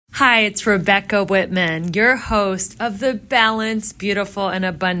Hi, it's Rebecca Whitman, your host of the Balanced, Beautiful, and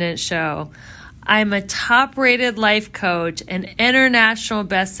Abundant Show. I'm a top-rated life coach, an international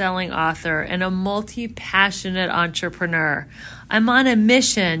best-selling author, and a multi-passionate entrepreneur. I'm on a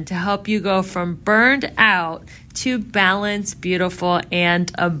mission to help you go from burned out to balanced, beautiful,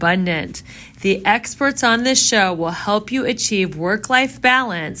 and abundant. The experts on this show will help you achieve work-life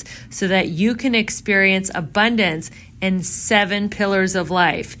balance so that you can experience abundance in 7 pillars of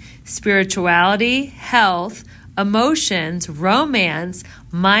life: spirituality, health, emotions, romance,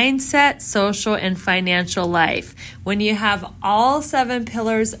 mindset, social, and financial life. When you have all 7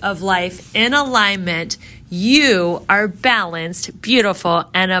 pillars of life in alignment, you are balanced, beautiful,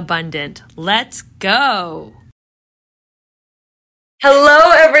 and abundant. Let's go. Hello,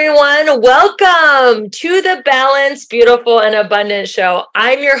 everyone. Welcome to the Balanced, Beautiful, and Abundant Show.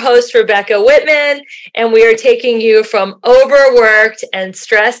 I'm your host, Rebecca Whitman, and we are taking you from overworked and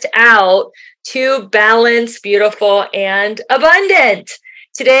stressed out to balanced, beautiful, and abundant.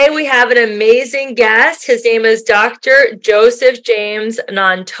 Today, we have an amazing guest. His name is Dr. Joseph James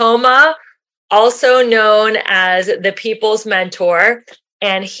Nantomah, also known as the People's Mentor.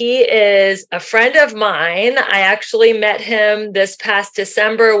 And he is a friend of mine. I actually met him this past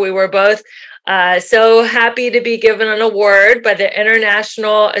December. We were both so happy to be given an award by the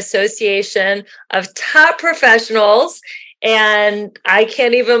International Association of Top Professionals. And I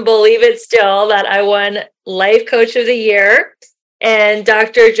can't even believe it still that I won Life Coach of the Year. And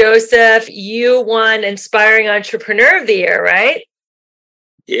Dr. Joseph, you won Inspiring Entrepreneur of the Year, right?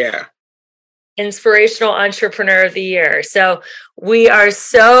 Yeah. Inspirational Entrepreneur of the Year. So we are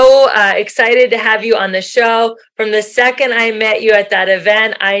so excited to have you on the show. From the second I met you at that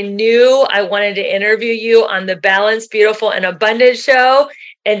event, I knew I wanted to interview you on the Balanced, Beautiful, and Abundant Show.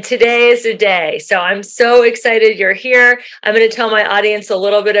 And today is the day. So I'm so excited you're here. I'm going to tell my audience a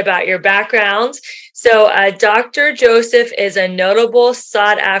little bit about your background. So Dr. Joseph is a notable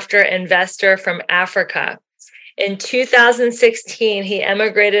sought-after investor from Africa. In 2016, he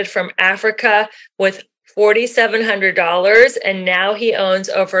emigrated from Africa with $4,700, and now he owns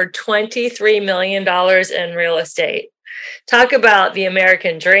over $23 million in real estate. Talk about the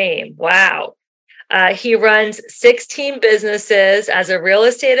American dream. Wow. He runs 16 businesses as a real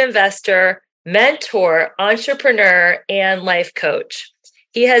estate investor, mentor, entrepreneur, and life coach.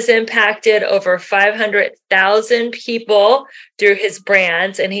 He has impacted over 500,000 people through his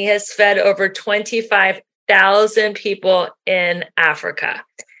brands, and he has fed over 25,000 people in Africa.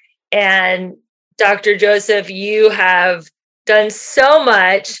 And Dr. Joseph, you have done so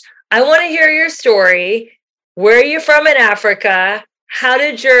much. I want to hear your story. Where are you from in Africa? How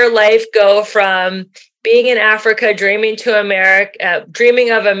did your life go from being in Africa, dreaming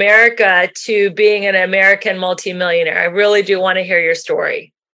of America, to being an American multimillionaire? I really do want to hear your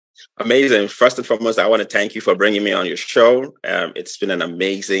story. Amazing. First and foremost, I want to thank you for bringing me on your show. It's been an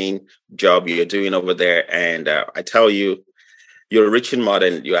amazing job you're doing over there. And I tell you, you're reaching more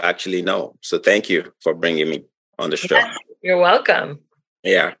than you actually know. So thank you for bringing me on the show. Yeah, you're welcome.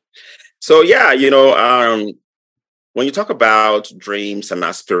 Yeah. So, when you talk about dreams and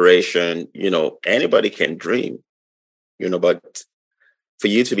aspiration, anybody can dream, but for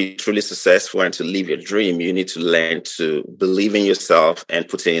you to be truly successful and to live your dream, you need to learn to believe in yourself and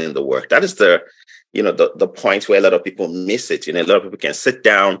put in the work. That is the point where a lot of people miss it. A lot of people can sit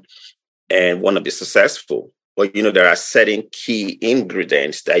down and want to be successful, but there are certain key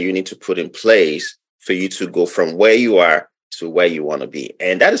ingredients that you need to put in place for you to go from where you are to where you want to be.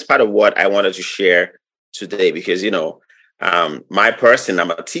 And that is part of what I wanted to share today, because, I'm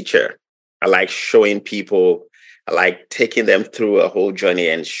a teacher. I like showing people, I like taking them through a whole journey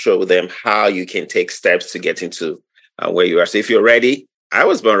and show them how you can take steps to get into where you are. So if you're ready, I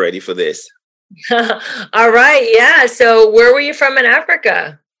was born ready for this. All right. Yeah. So where were you from in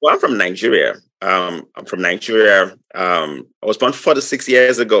Africa? Well, I'm from Nigeria. I was born 46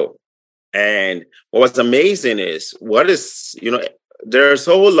 years ago. And what was amazing is there's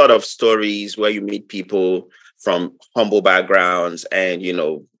a whole lot of stories where you meet people from humble backgrounds and,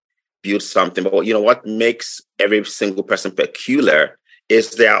 build something. But, what makes every single person peculiar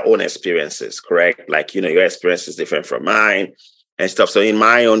is their own experiences, correct? Like, your experience is different from mine and stuff. So in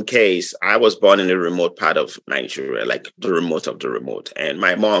my own case, I was born in a remote part of Nigeria, like the remote of the remote. And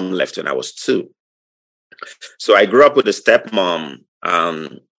my mom left when I was 2. So I grew up with a stepmom. I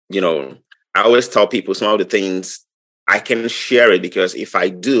always tell people some of the things I can share it, because if I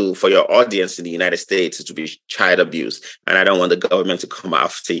do, for your audience in the United States, it will be child abuse, and I don't want the government to come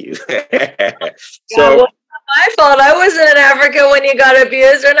after you. My fault. I wasn't in Africa when you got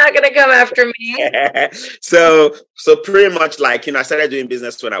abused. They're not going to come after me. So pretty much like, I started doing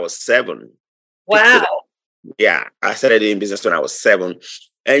business when I was 7. Picture that. Wow. Yeah, I started doing business when I was 7.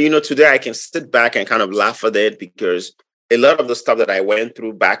 And, today I can sit back and kind of laugh at it because a lot of the stuff that I went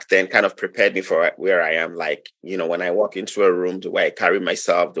through back then kind of prepared me for where I am. Like, when I walk into a room, the way I carry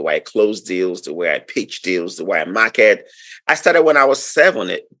myself, the way I close deals, the way I pitch deals, the way I market. I started when I was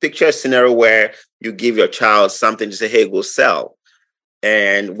 7. Picture a scenario where you give your child something to say, hey, go sell.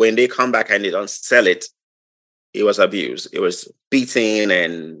 And when they come back and they don't sell it, it was abuse. It was beating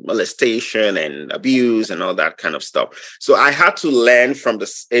and molestation and abuse and all that kind of stuff. So I had to learn from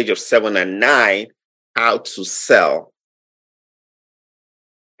the age of 7 and 9 how to sell.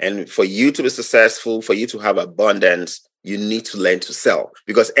 And for you to be successful, for you to have abundance, you need to learn to sell.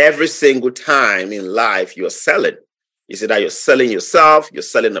 Because every single time in life you're selling, you see that you're selling yourself, you're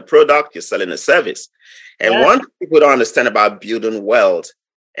selling a product, you're selling a service. And one thing people don't understand about building wealth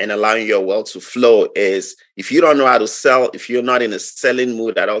and allowing your wealth to flow is if you don't know how to sell, if you're not in a selling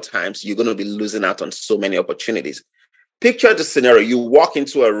mood at all times, you're going to be losing out on so many opportunities. Picture the scenario. You walk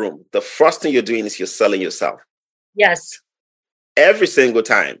into a room. The first thing you're doing is you're selling yourself. Yes. Every single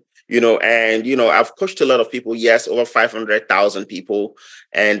time, and, I've coached a lot of people. Yes, over 500,000 people.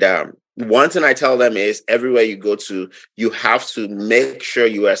 And one thing I tell them is everywhere you go to, you have to make sure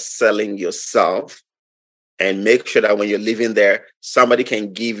you are selling yourself. And make sure that when you're living there, somebody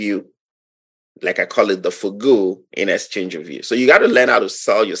can give you, like I call it, the fugu in exchange of you. So you got to learn how to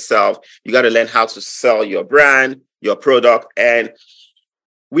sell yourself. You got to learn how to sell your brand, your product. And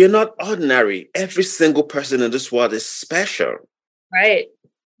we're not ordinary. Every single person in this world is special. Right.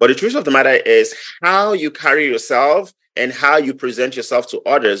 But the truth of the matter is how you carry yourself and how you present yourself to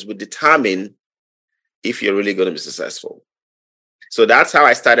others will determine if you're really going to be successful. So that's how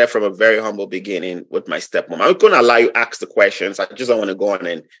I started from a very humble beginning with my stepmom. I'm going to allow you to ask the questions. I just don't want to go on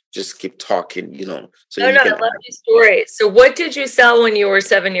and just keep talking, So I love your story. So what did you sell when you were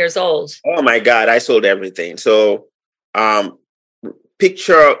 7 years old? Oh, my God. I sold everything. So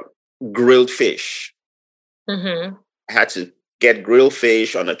picture grilled fish. Mm-hmm. I had to get grilled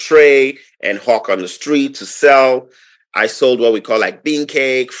fish on a tray and hawk on the street to sell. I sold what we call like bean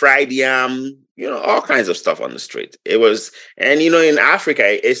cake, fried yam, all kinds of stuff on the street. It was, and in Africa,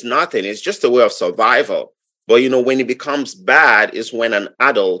 it's nothing. It's just a way of survival. But when it becomes bad is when an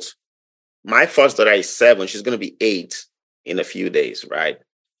adult, my first daughter is 7, she's going to be 8 in a few days, right?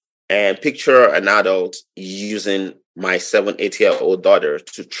 And picture an adult using my 7, 8-year-old daughter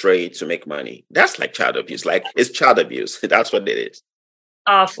to trade to make money. That's like child abuse. Like it's child abuse. That's what it is.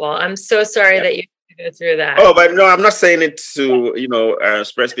 Awful. I'm so sorry that you go through that. Oh, but no, I'm not saying it to,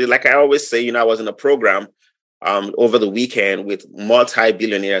 express. Like I always say, I was in a program over the weekend with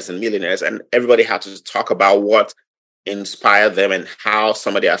multi-billionaires and millionaires, and everybody had to talk about what inspired them and how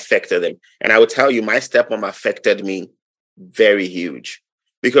somebody affected them. And I would tell you, my stepmom affected me very huge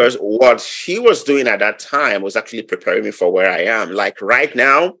because what she was doing at that time was actually preparing me for where I am. Like right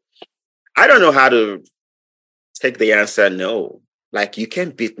now, I don't know how to take the answer no. Like you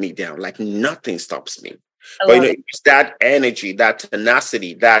can't beat me down. Like nothing stops me. But it's that energy, that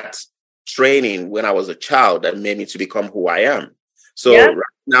tenacity, that training when I was a child that made me to become who I am. So right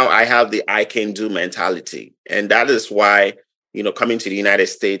now I have the I can do mentality. And that is why, coming to the United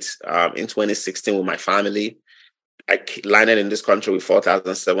States in 2016 with my family, I landed in this country with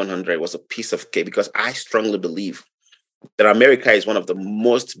 4,700 was a piece of cake because I strongly believe that America is one of the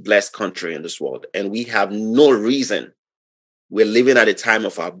most blessed countries in this world. And we have no reason. We're living at a time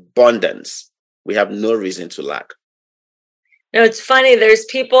of abundance. We have no reason to lack. No, it's funny. There's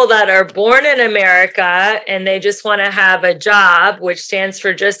people that are born in America and they just want to have a job, which stands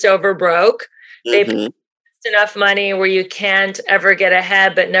for just over broke. They pay just enough money where you can't ever get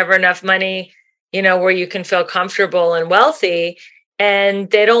ahead, but never enough money, where you can feel comfortable and wealthy. And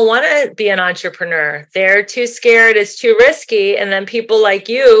they don't want to be an entrepreneur. They're too scared. It's too risky. And then people like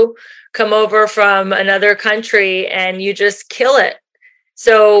you come over from another country and you just kill it.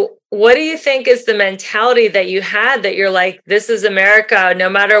 So what do you think is the mentality that you had that you're like, this is America, no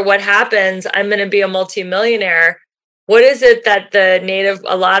matter what happens, I'm going to be a multimillionaire? What is it that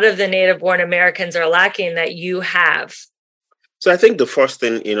a lot of the native born Americans are lacking that you have? So I think the first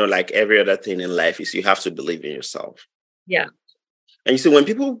thing, like every other thing in life is you have to believe in yourself. Yeah. And you see, when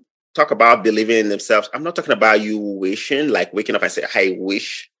people talk about believing in themselves, I'm not talking about you wishing, like waking up and say, I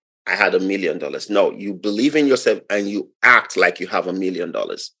wish I had $1 million. No, you believe in yourself and you act like you have $1 million.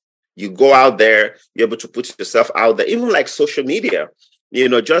 You go out there, you're able to put yourself out there, even like social media.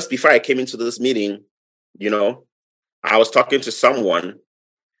 Just before I came into this meeting, I was talking to someone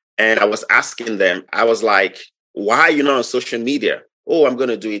And I was asking them, I was like, why are you not on social media? Oh, I'm going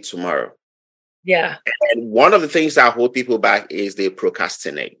to do it tomorrow. Yeah. And one of the things that hold people back is they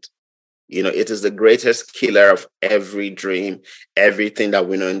procrastinate. It is the greatest killer of every dream, everything that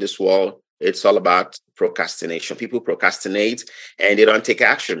we know in this world. It's all about procrastination. People procrastinate and they don't take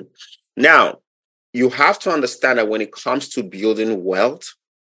action. Now, you have to understand that when it comes to building wealth,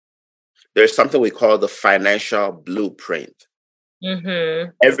 there's something we call the financial blueprint.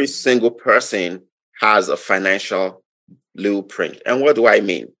 Mm-hmm. Every single person has a financial blueprint. And what do I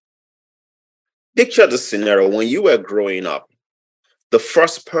mean? Picture the scenario when you were growing up. The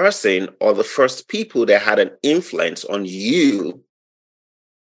first person or the first people that had an influence on you,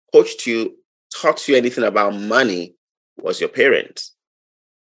 coached you, taught you anything about money was your parents.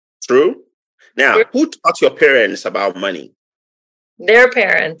 True? Now, who taught your parents about money? Their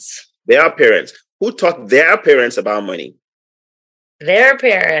parents. Their parents. Who taught their parents about money? Their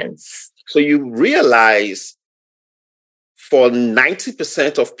parents. So you realize for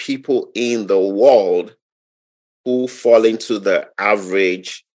 90% of people in the world who fall into the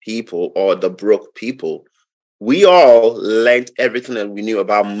average people or the broke people, we all learned everything that we knew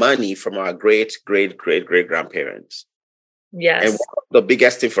about money from our great grandparents. Yes. And one of the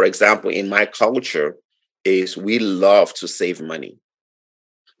biggest thing, for example, in my culture is we love to save money.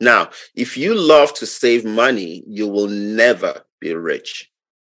 Now, if you love to save money, you will never be rich.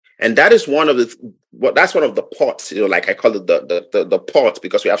 And that is one of the pots, like I call it the pot,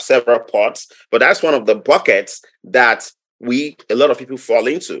 because we have several pots, but that's one of the buckets that a lot of people fall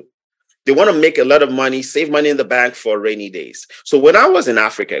into. They want to make a lot of money, save money in the bank for rainy days. So when I was in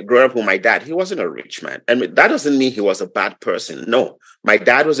Africa, growing up with my dad, he wasn't a rich man. And that doesn't mean he was a bad person. No, my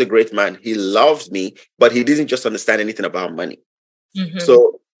dad was a great man. He loved me, but he didn't just understand anything about money. Mm-hmm.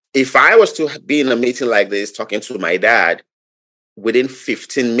 So if I was to be in a meeting like this, talking to my dad, within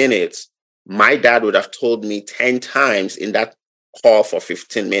 15 minutes, my dad would have told me 10 times in that call for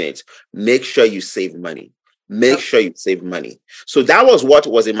 15 minutes, make sure you save money. Make sure you save money. So that was what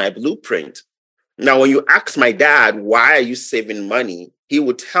was in my blueprint. Now, when you ask my dad, why are you saving money? He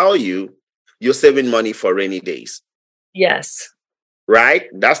would tell you, you're saving money for rainy days. Yes. Right?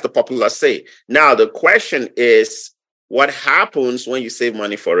 That's the popular say. Now, the question is, what happens when you save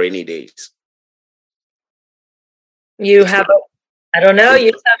money for rainy days? I don't know.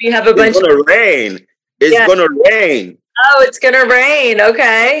 You tell me you have a bunch of... It's going to rain. It's going to rain. Oh, it's going to rain.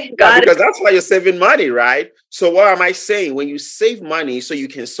 Okay. Because that's why you're saving money, right? So what am I saying? When you save money so you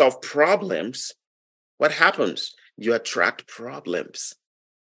can solve problems, what happens? You attract problems.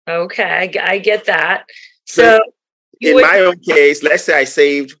 Okay. I get that. So in my own case, let's say I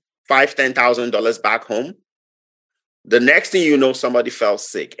saved $5,000, $10,000 back home. The next thing you know, somebody fell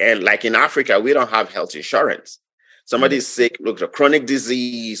sick. And like in Africa, we don't have health insurance. Somebody's sick, look, a chronic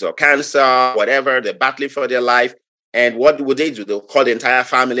disease or cancer, whatever, they're battling for their life. And what would they do? They'll call the entire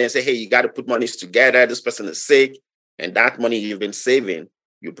family and say, hey, you got to put monies together. This person is sick. And that money you've been saving,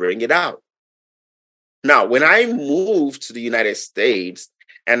 you bring it out. Now, when I moved to the United States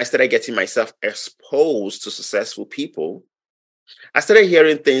and I started getting myself exposed to successful people, I started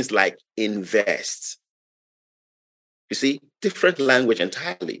hearing things like invest. You see, different language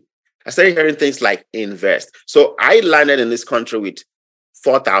entirely. I started hearing things like invest. So I landed in this country with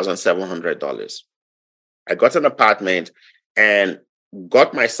 $4,700. I got an apartment and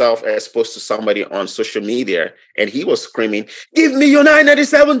got myself exposed to somebody on social media, and he was screaming, give me your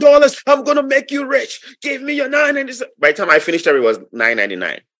 $997. I'm going to make you rich. Give me your $997. By the time I finished it was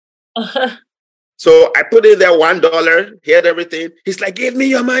 $999. Uh-huh. So I put in there $1, heard everything. He's like, give me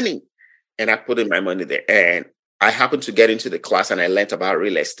your money. And I put in my money there. And I happened to get into the class and I learned about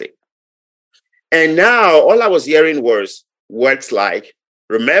real estate. And now all I was hearing was words like,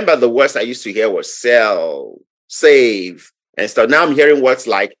 remember the words I used to hear was sell, save, and stuff. Now I'm hearing words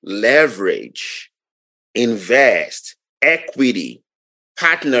like leverage, invest, equity,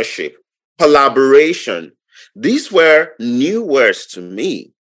 partnership, collaboration. These were new words to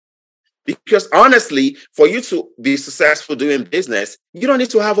me. Because honestly, for you to be successful doing business, you don't need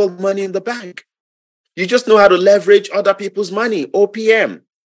to have all the money in the bank. You just know how to leverage other people's money, OPM.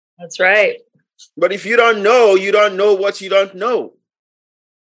 That's right. But if you don't know what you don't know.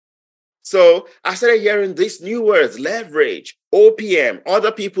 So I started hearing these new words, leverage, OPM,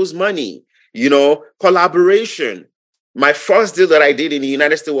 other people's money, collaboration. My first deal that I did in the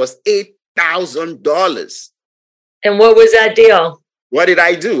United States was $8,000. And what was that deal? What did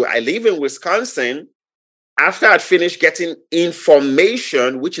I do? I live in Wisconsin. After I'd finished getting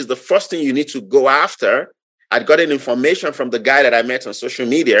information, which is the first thing you need to go after, I'd gotten information from the guy that I met on social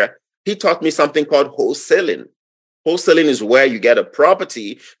media. He taught me something called wholesaling. Wholesaling is where you get a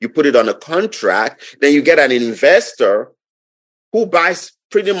property, you put it on a contract, then you get an investor who buys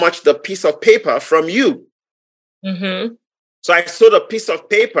pretty much the piece of paper from you. Mm-hmm. So I sold a piece of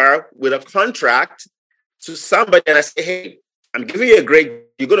paper with a contract to somebody and I say, hey, I'm giving you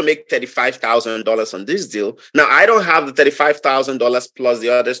you're going to make $35,000 on this deal. Now, I don't have the $35,000 plus the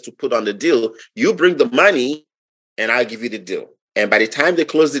others to put on the deal. You bring the money and I'll give you the deal. And by the time they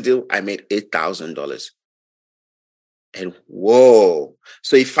close the deal, I made $8,000. And whoa.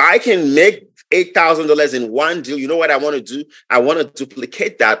 So if I can make $8,000 in one deal, you know what I want to do? I want to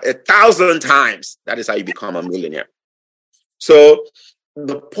duplicate that 1,000 times. That is how you become a millionaire. So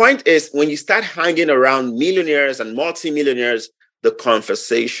the point is, when you start hanging around millionaires and multimillionaires, the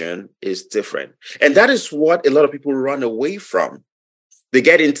conversation is different. And that is what a lot of people run away from. They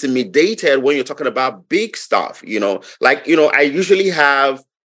get intimidated when you're talking about big stuff, I usually have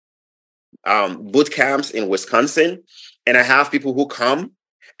boot camps in Wisconsin, and I have people who come.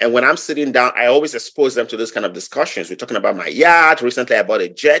 And when I'm sitting down, I always expose them to this kind of discussions. We're talking about my yacht. Recently, I bought a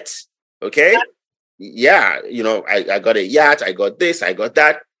jet. Okay. Yeah. I got a yacht. I got this. I got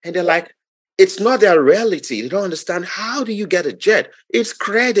that. And they're like, it's not their reality. They don't understand. How do you get a jet? It's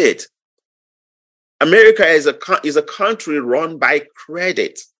credit. America is a country run by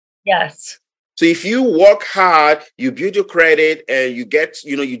credit. Yes. So if you work hard, you build your credit and you get,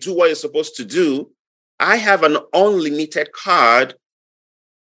 you do what you're supposed to do. I have an unlimited card,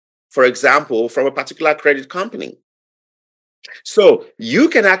 for example, from a particular credit company. So you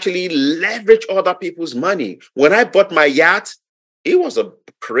can actually leverage other people's money. When I bought my yacht, it was a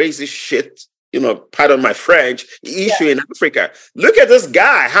crazy shit, pardon my French, issue in Africa. Look at this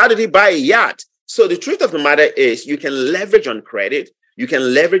guy. How did he buy a yacht? So the truth of the matter is you can leverage on credit. You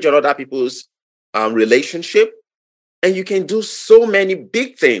can leverage on other people's relationship, and you can do so many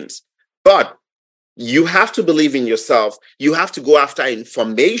big things. But you have to believe in yourself. You have to go after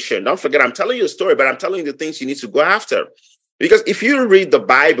information. Don't forget, I'm telling you a story, but I'm telling you the things you need to go after. Because if you read the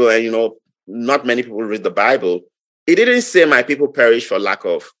Bible, and not many people read the Bible, it didn't say my people perish for lack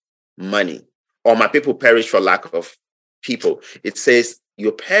of money or my people perish for lack of people. It says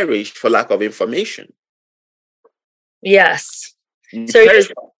you perish for lack of information. Yes. So you have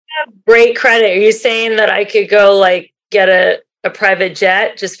great credit. Are you saying that I could go get a private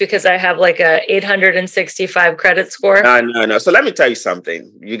jet just because I have a 865 credit score? No. So let me tell you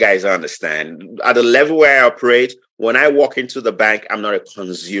something. You guys understand. At the level where I operate, when I walk into the bank, I'm not a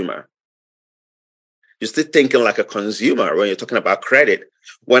consumer. You're still thinking like a consumer when you're talking about credit.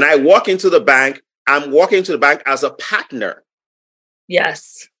 When I walk into the bank, I'm walking into the bank as a partner.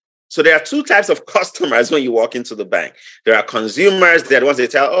 Yes. So there are two types of customers when you walk into the bank. There are consumers. They're the ones they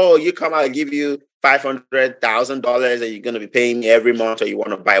tell, you come, I'll give you $500,000 and you're going to be paying me every month, or you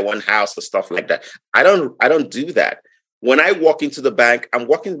want to buy one house or stuff like that. I don't do that. When I walk into the bank,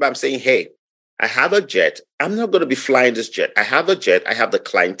 I'm saying, hey, I have a jet. I'm not going to be flying this jet. I have a jet. I have the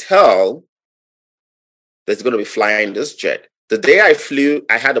clientele that's going to be flying this jet. The day I flew,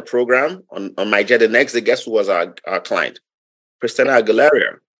 I had a program on my jet. The next day, guess who was our client? Christina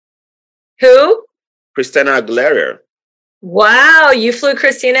Aguilera. Who? Christina Aguilera. Wow, you flew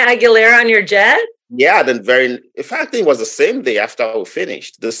Christina Aguilera on your jet? Yeah, in fact, it was the same day after we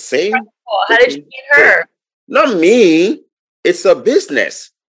finished. The same. How did you meet her? Not me. It's a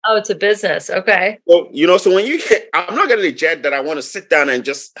business. Oh, it's a business. Okay. So, so when I'm not getting a jet that I want to sit down and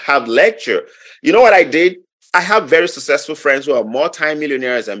just have lecture. You know what I did? I have very successful friends who are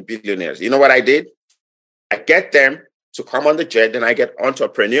multi-millionaires and billionaires. You know what I did? I get them to come on the jet, then I get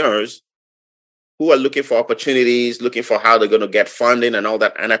entrepreneurs who are looking for opportunities, looking for how they're going to get funding and all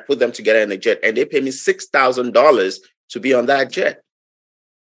that. And I put them together in a jet, and they pay me $6,000 to be on that jet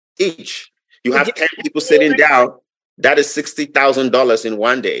each. You have 10 people sitting down. That is $60,000 in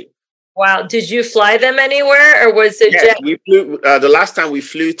one day. Wow. Did you fly them anywhere, or was it jet? We flew, the last time we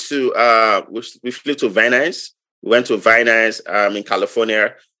flew to Venice. We went to Venice in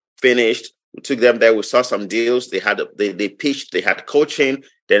California, finished. We took them there. We saw some deals. They pitched, they had coaching.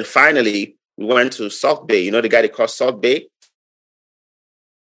 Then finally, we went to Salt Bay. You know the guy they call Salt Bay?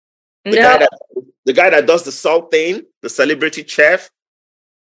 The guy that does the salt thing, the celebrity chef.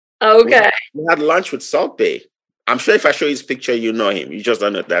 Okay. We had lunch with Salt Bay. I'm sure if I show you his picture, you know him. You just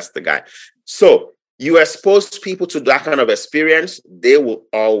don't know that's the guy. So you expose people to that kind of experience, they will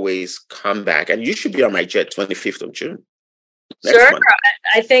always come back. And you should be on my jet 25th of June. Sure.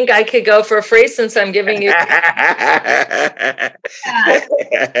 I think I could go for free since I'm giving you.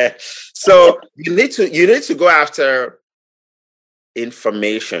 So you need to go after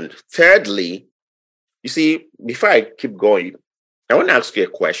information. Thirdly, you see, before I keep going, I want to ask you a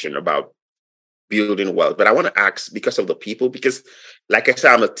question about building wealth. But I want to ask because of the people, because like I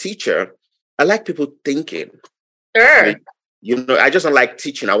said, I'm a teacher. I like people thinking. Sure. I just don't like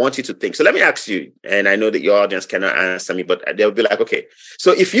teaching. I want you to think. So let me ask you, and I know that your audience cannot answer me, but they'll be like, okay,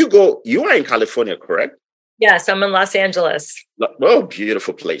 so if you are in California, correct? Yes, I'm in Los Angeles. Oh,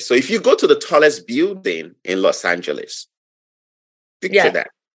 beautiful place. So if you go to the tallest building in Los Angeles, picture that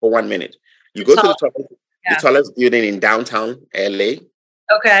for 1 minute. You go to the tallest building in downtown LA.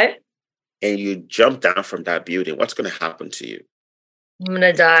 Okay. And you jump down from that building. What's going to happen to you? I'm going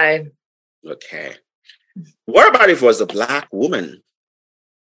to die. Okay. What about if it was a Black woman?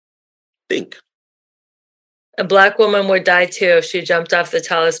 Think. A Black woman would die too if she jumped off the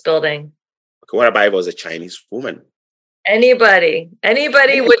tallest building. Okay, what about if it was a Chinese woman? Anybody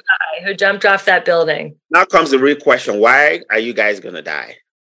would die who jumped off that building. Now comes the real question. Why are you guys going to die?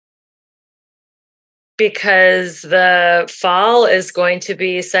 Because the fall is going to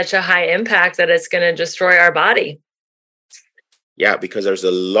be such a high impact that it's going to destroy our body. Yeah, because there's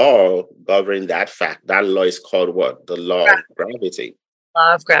a law governing that fact. That law is called what? The law of gravity.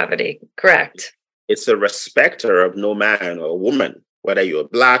 Law of gravity, correct. It's a respecter of no man or woman, whether you're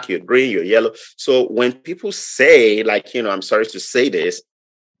Black, you're green, you're yellow. So when people say, like, I'm sorry to say this,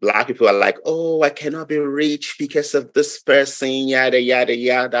 Black people are like, oh, I cannot be rich because of this person, yada, yada,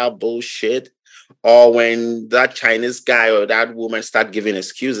 yada, bullshit. Or when that Chinese guy or that woman start giving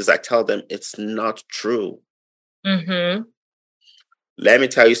excuses, I tell them it's not true. Mm-hmm. Let me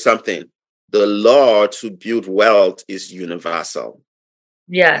tell you something. The law to build wealth is universal.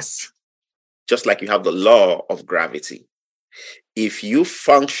 Yes. Just like you have the law of gravity. If you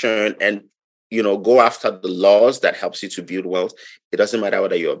function and, go after the laws that helps you to build wealth, it doesn't matter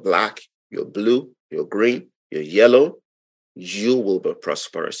whether you're Black, you're blue, you're green, you're yellow, you will be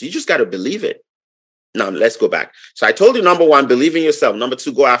prosperous. You just got to believe it. Now, let's go back. So I told you, number 1, believe in yourself. Number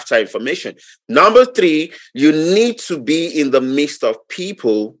 2, go after information. Number 3, you need to be in the midst of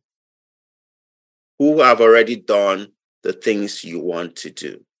people who have already done the things you want to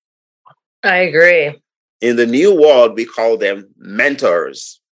do. I agree. In the new world, we call them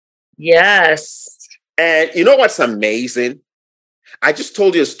mentors. Yes. And you know what's amazing? I just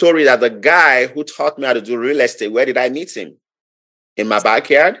told you a story that the guy who taught me how to do real estate, where did I meet him? In my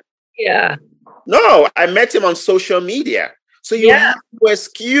backyard? Yeah. No, I met him on social media. So you have to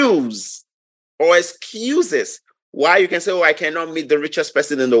excuse or excuses why you can say, oh, I cannot meet the richest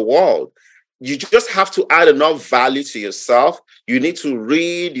person in the world. You just have to add enough value to yourself. You need to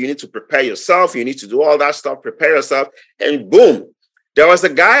read. You need to prepare yourself. You need to do all that stuff, prepare yourself. And boom, there was a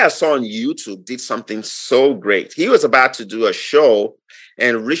guy I saw on YouTube did something so great. He was about to do a show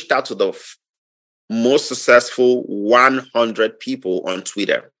and reached out to the most successful 100 people on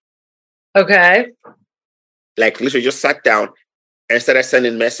Twitter. Okay. Like literally just sat down and started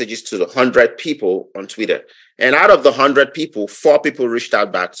sending messages to the 100 people on Twitter. And out of the 100 people, 4 people reached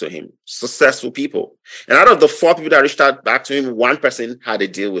out back to him, successful people. And out of the 4 people that reached out back to him, 1 person had a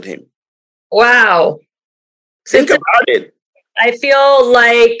deal with him. Wow. Think about it. I feel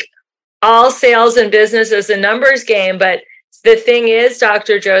like all sales and business is a numbers game, but the thing is,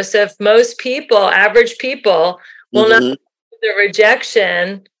 Dr. Joseph, most people, average people, will not have the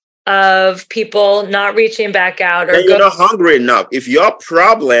rejection of people not reaching back out or you're not hungry enough. If your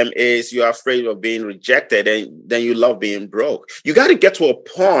problem is you're afraid of being rejected, then you love being broke. You got to get to a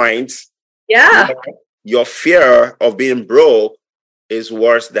point. Yeah. Your fear of being broke is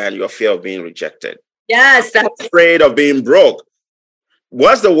worse than your fear of being rejected. Yes. I'm afraid of being broke.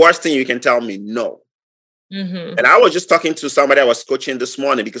 What's the worst thing you can tell me? No. Mm-hmm. And I was just talking to somebody I was coaching this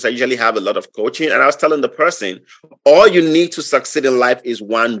morning because I usually have a lot of coaching. And I was telling the person, all you need to succeed in life is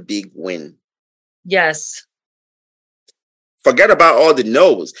one big win. Yes. Forget about all the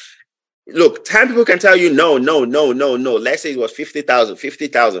no's. Look, 10 people can tell you no. Let's say it was 50,000.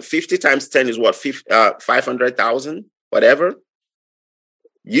 50 times 10 is what? 500,000, whatever.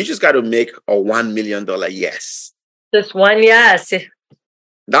 You just got to make a $1 million yes. Just one yes.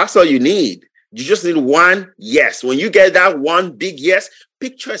 That's all you need. You just need one yes. When you get that one big yes,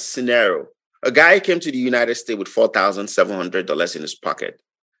 picture a scenario. A guy came to the United States with $4,700 in his pocket,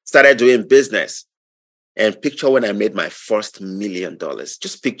 started doing business, and picture when I made my first $1 million.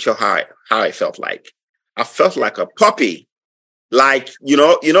 Just picture how I felt like. I felt like a puppy. Like, you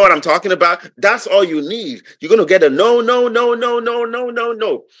know what I'm talking about? That's all you need. You're going to get a no.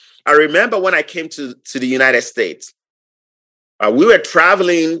 I remember when I came to the United States, we were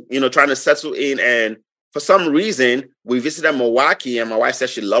traveling, trying to settle in. And for some reason, we visited Milwaukee and my wife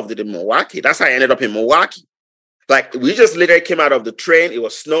said she loved it in Milwaukee. That's how I ended up in Milwaukee. Like we just literally came out of the train. It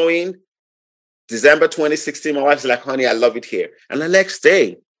was snowing. December 2016, my wife's like, honey, I love it here. And the next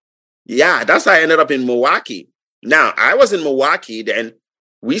day, Yeah, that's how I ended up in Milwaukee. Now, I was in Milwaukee, then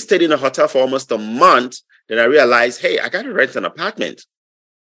we stayed in a hotel for almost a month. Then I realized, hey, I got to rent an apartment.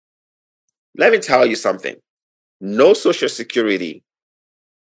 Let me tell you something. No social security,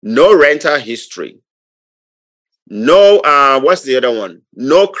 no rental history, no, what's the other one?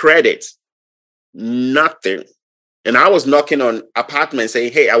 No credit, nothing. And I was knocking on apartments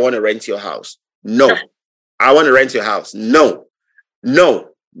saying, hey, I want to rent your house. No, I want to rent your house. No, no,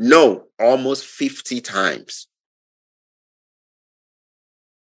 no, almost 50 times.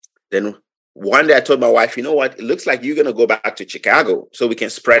 Then one day I told my wife, you know what? It looks like you're going to go back to Chicago so we can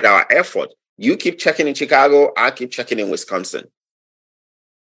spread our effort. You keep checking in Chicago, I'll keep checking in Wisconsin.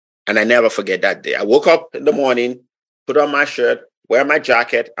 And I never forget that day. I woke up in the morning, put on my shirt, wear my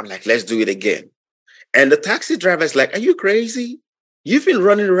jacket. I'm like, let's do it again. And the taxi driver is like, are you crazy? You've been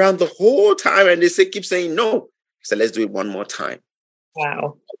running around the whole time. And they keep saying no. I said, let's do it one more time.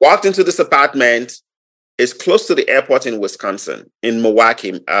 Wow. Walked into this apartment. It's close to the airport in Wisconsin, in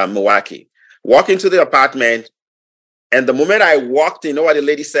Milwaukee. Walk into the apartment. And the moment I walked in, you know what the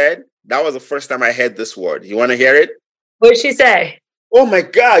lady said? That was the first time I heard this word. You want to hear it? What did she say? Oh my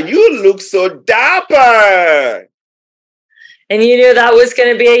God, you look so dapper. And you knew that was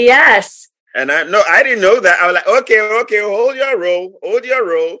going to be a yes. And I didn't know that. I was like, okay, hold your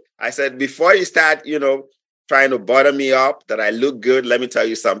roll. I said, before you start, trying to butter me up that I look good, let me tell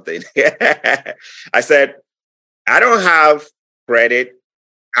you something. I said, I don't have credit.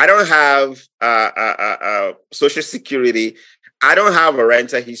 I don't have social security. I don't have a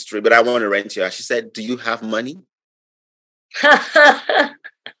rental history, but I want to rent you. She said, do you have money? Oh,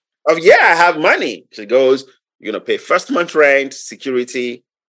 yeah, I have money. She goes, you're going to pay first month rent, security,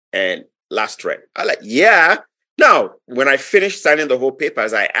 and last rent. I'm like, yeah. Now, when I finished signing the whole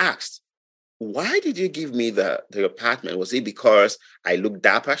papers, I asked, why did you give me the apartment? Was it because I look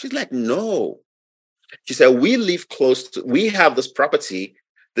dapper? She's like, no. She said, we have this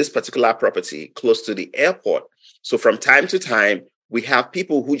particular property close to the airport. So from time to time, we have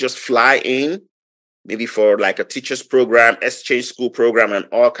people who just fly in, maybe for like a teacher's program, exchange school program, and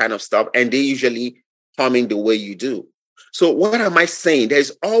all kind of stuff. And they usually come in the way you do. So what am I saying?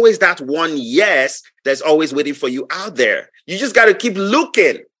 There's always that one yes that's always waiting for you out there. You just got to keep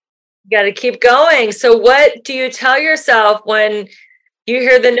looking. You got to keep going. So what do you tell yourself when you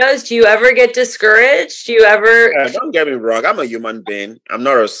hear the no's? Do you ever get discouraged? Do you ever... Don't get me wrong. I'm a human being. I'm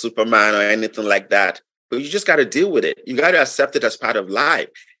not a Superman or anything like that. But you just got to deal with it. You got to accept it as part of life.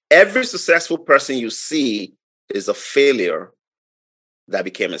 Every successful person you see is a failure that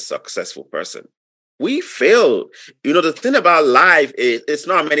became a successful person. We fail. The thing about life is it's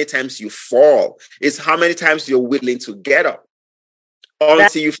not how many times you fall. It's how many times you're willing to get up.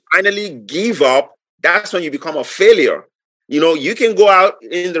 Until you finally give up, that's when you become a failure. You can go out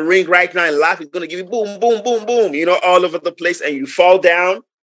in the ring right now and life is going to give you boom, boom, boom, boom, all over the place and you fall down.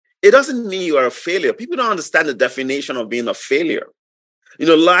 It doesn't mean you are a failure. People don't understand the definition of being a failure.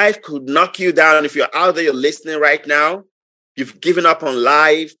 Life could knock you down. If you're out there, you're listening right now, you've given up on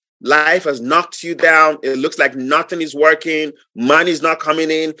life. Life has knocked you down. It looks like nothing is working. Money's not coming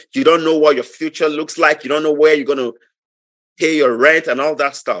in. You don't know what your future looks like. You don't know where you're going to pay your rent and all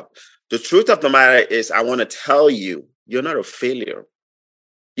that stuff. The truth of the matter is, I want to tell you, you're not a failure.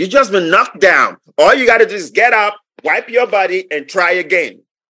 You've just been knocked down. All you got to do is get up, wipe your body, and try again.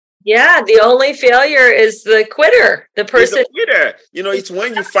 Yeah, the only failure is the quitter, the person. It's a quitter. It's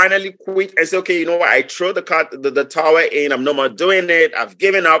when you finally quit and say, okay, you know what? I throw the towel in. I'm no more doing it. I've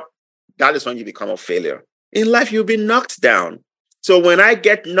given up. That is when you become a failure. In life, you've been knocked down. So when I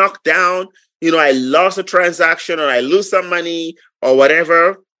get knocked down, I lost a transaction or I lose some money or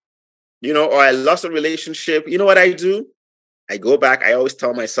whatever, or I lost a relationship. You know what I do? I go back. I always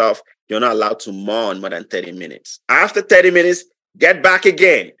tell myself, you're not allowed to mourn more than 30 minutes. After 30 minutes, get back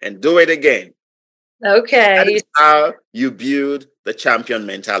again and do it again. Okay. That is how you build the champion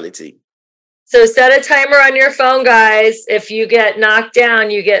mentality. So set a timer on your phone, guys. If you get knocked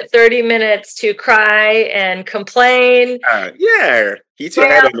down, you get 30 minutes to cry and complain. Hit your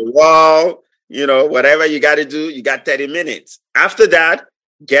head on the wall. Whatever you got to do, you got 30 minutes. After that,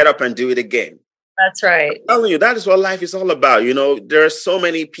 get up and do it again. That's right. I'm telling you, that is what life is all about. There are so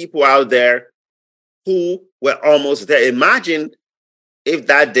many people out there who were almost there. Imagine if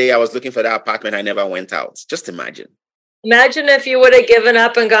that day I was looking for that apartment, I never went out. Just imagine. Imagine if you would have given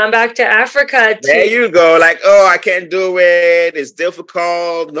up and gone back to Africa. There you go. Like, I can't do it. It's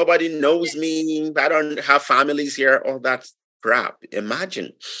difficult. Nobody knows me. I don't have families here. All that crap.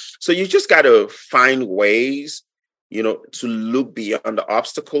 Imagine. So you just got to find ways, to look beyond the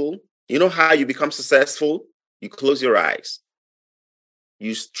obstacle. You know how you become successful? You close your eyes.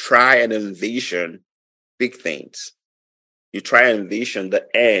 you try and envision big things. You try and envision the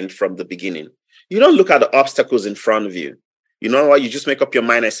end from the beginning. You don't look at the obstacles in front of you. You know what? You just make up your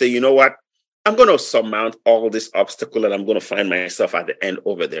mind and say, you know what? I'm going to surmount all this obstacle and I'm going to find myself at the end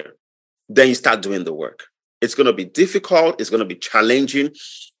over there. Then you start doing the work. It's going to be difficult. It's going to be challenging.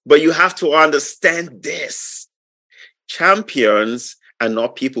 But you have to understand this. Champions are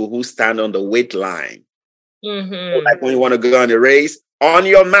not people who stand on the weight line. Mm-hmm. Like when you want to go on a race, on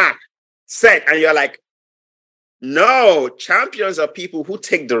your mark, set, and you're like, no, champions are people who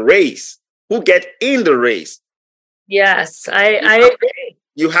take the race, who get in the race. Yes, I agree.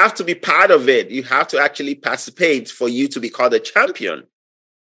 You have to be part of it. You have to actually participate for you to be called a champion.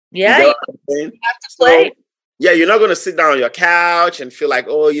 Yeah, you you have to play. So, yeah, you're not going to sit down on your couch and feel like,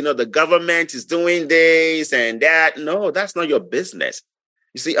 oh, the government is doing this and that. No, that's not your business.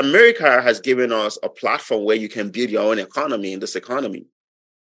 You see, America has given us a platform where you can build your own economy in this economy.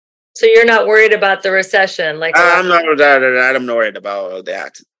 So you're not worried about the recession? I'm not worried about all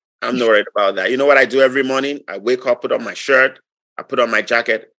that. I'm not worried about that. You know what I do every morning? I wake up, put on my shirt, I put on my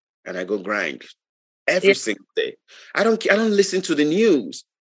jacket, and I go grind every single day. I don't listen to the news.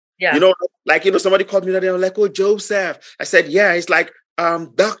 Yeah. Somebody called me that day. I'm like, oh, Joseph. I said, yeah. It's like,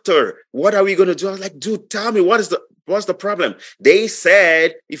 doctor, what are we going to do? I was like, dude, tell me, what's the problem? They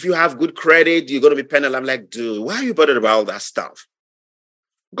said, if you have good credit, you're going to be penalized. I'm like, dude, why are you bothered about all that stuff?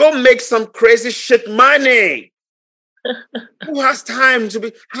 Go make some crazy shit money. Who has time to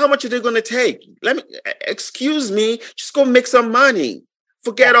be? How much are they going to take? Excuse me, just go make some money.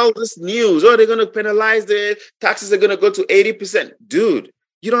 Forget all this news. Oh, they're going to penalize the taxes are going to go to 80%. Dude,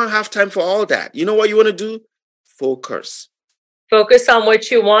 you don't have time for all that. You know what you want to do? Focus. Focus on what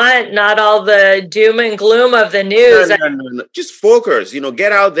you want, not all the doom and gloom of the news. No. Just focus.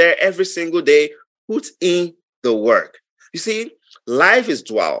 Get out there every single day. Put in the work. You see, life is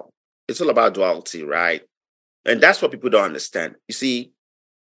dual. It's all about duality, right? And that's what people don't understand. You see,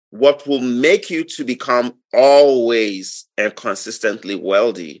 what will make you to become always and consistently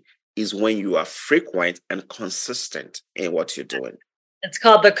wealthy is when you are frequent and consistent in what you're doing. It's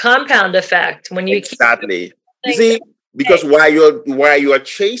called the compound effect. When you exactly. You see, because while you are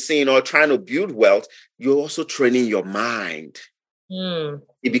chasing or trying to build wealth, you're also training your mind.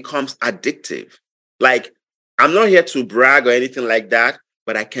 It becomes addictive. Like, I'm not here to brag or anything like that,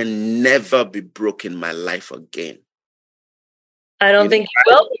 but I can never be broke in my life again. I don't think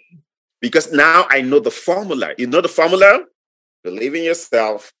you will be. Because now I know the formula. You know the formula? Believe in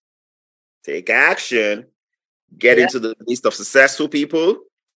yourself, take action, get into the list of successful people.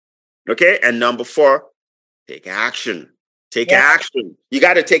 Okay. And number 4, take action. Take action. You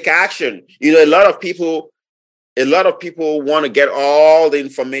got to take action. A lot of people want to get all the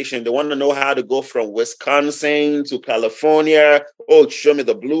information. They want to know how to go from Wisconsin to California. Oh, show me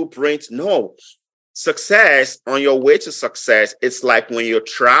the blueprint. No. Success, on your way to success, it's like when you're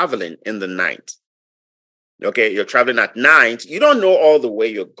traveling in the night. Okay, you're traveling at night. You don't know all the way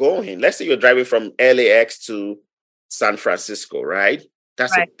you're going. Let's say you're driving from LAX to San Francisco, right?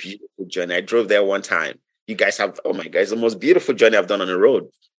 That's a beautiful journey. I drove there one time. You guys have, oh my God, it's the most beautiful journey I've done on the road.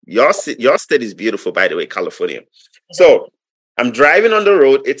 Your state is beautiful, by the way, California. So I'm driving on the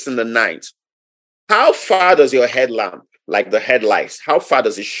road. It's in the night. How far does your headlamp, like the headlights, how far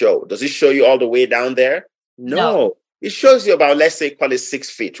does it show? Does it show you all the way down there? No. It shows you about, let's say, call it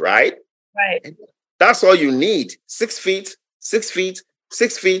 6 feet, right? Right. And that's all you need. 6 feet, 6 feet,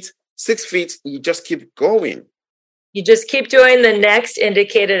 6 feet, 6 feet. You just keep going. You just keep doing the next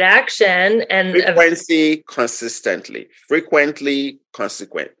indicated action and frequency consistently, frequently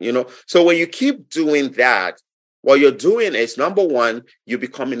consequent, So when you keep doing that, what you're doing is, number 1, you're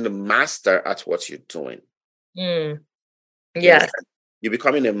becoming the master at what you're doing. Yes. You're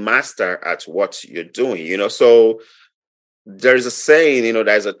becoming a master at what you're doing, So there's a saying,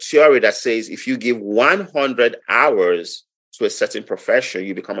 there's a theory that says if you give 100 hours to a certain profession,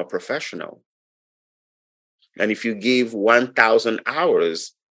 you become a professional. And if you give 1,000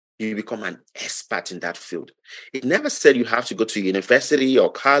 hours, you become an expert in that field. It never said you have to go to university or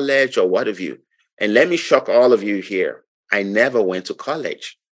college or what have you. And let me shock all of you here. I never went to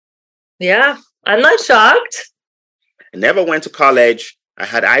college. Yeah, I'm not shocked. I never went to college. I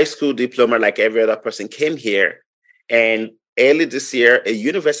had high school diploma like every other person, came here. And early this year, a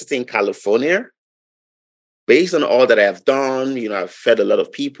university in California, based on all that I have done, I've fed a lot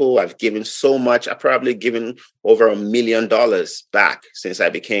of people. I've given so much. I've probably given over $1 million back since I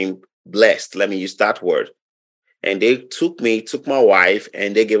became blessed. Let me use that word. And they took my wife,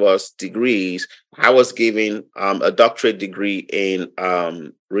 and they gave us degrees. I was given a doctorate degree in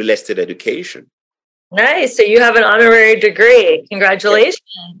real estate education. Nice. So you have an honorary degree. Congratulations.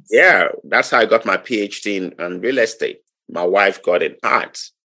 Yeah, that's how I got my PhD in real estate. My wife got it in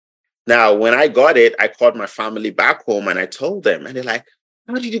arts. Now, when I got it, I called my family back home and I told them, and they're like,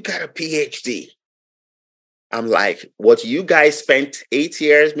 how did you get a PhD? I'm like, what you guys spent 8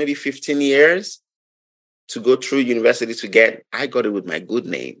 years, maybe 15 years to go through university to get, I got it with my good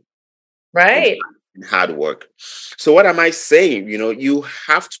name. Right. And hard work. So what am I saying? You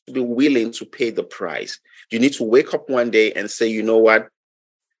have to be willing to pay the price. You need to wake up one day and say, you know what?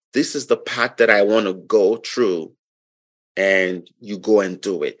 This is the path that I want to go through. And you go and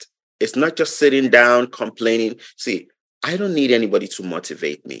do it. It's not just sitting down complaining. See, I don't need anybody to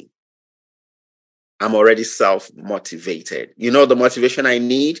motivate me. I'm already self-motivated. The motivation I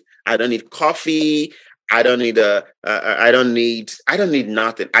need? I don't need coffee. I don't need I don't need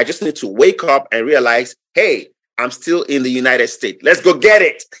nothing. I just need to wake up and realize, hey, I'm still in the United States. Let's go get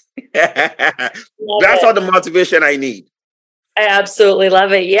it. That's all the motivation I need. I absolutely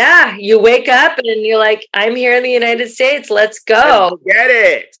love it. Yeah. You wake up and you're like, I'm here in the United States. Let's go. Let's get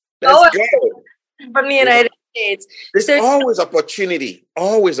it. Let's go. From the United States. There's always opportunity.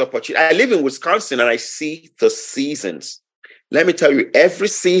 Always opportunity. I live in Wisconsin and I see the seasons. Let me tell you, every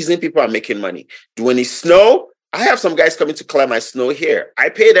season people are making money. When it snow, I have some guys coming to clear my snow here. I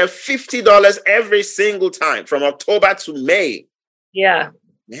pay them $50 every single time from October to May. Yeah.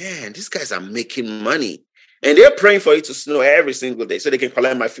 Man, these guys are making money. And they're praying for it to snow every single day so they can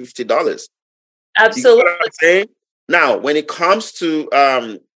collect my $50. Absolutely. You know what I'm saying? Now, when it comes to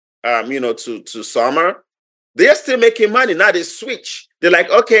to summer, they're still making money. Now they switch. They're like,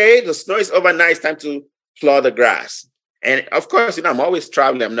 okay, the snow is over. Now it's time to plow the grass. And of course, I'm always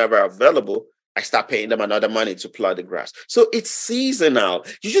traveling. I'm never available. I start paying them another money to plow the grass. So it's seasonal.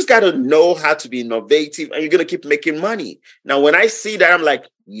 You just got to know how to be innovative and you're going to keep making money. Now, when I see that, I'm like,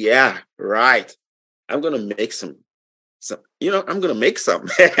 yeah, right. I'm going to make some, I'm going to make some.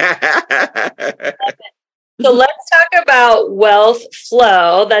 So let's talk about Wealth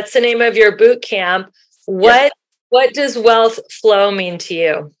Flow. That's the name of your boot camp. What does Wealth Flow mean to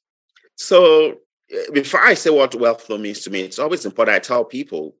you? So before I say what Wealth Flow means to me, it's always important I tell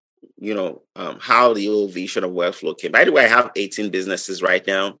people, how the old vision of Wealth Flow came. By the way, I have 18 businesses right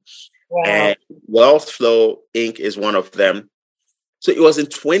now. Wow. And Wealth Flow Inc. is one of them. So it was in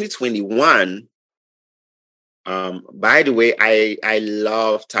 2021. By the way, I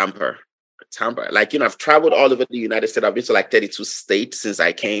love Tampa. Like, I've traveled all over the United States. I've been to like 32 states since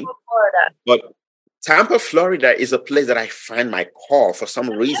I came. Florida. But Tampa, Florida is a place that I find my core for some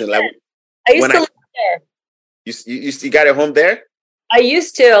reason. Like I used to live there. You got a home there? I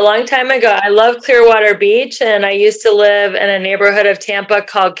used to a long time ago. I love Clearwater Beach, and I used to live in a neighborhood of Tampa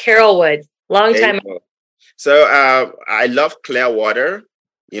called Carrollwood. Long time ago. So I love Clearwater,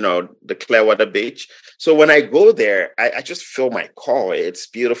 the Clearwater Beach. So when I go there, I just feel my core. It's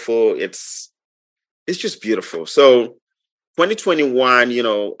beautiful. It's just beautiful. So 2021,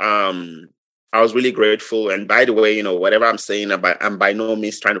 I was really grateful. And by the way, whatever I'm saying about, I'm by no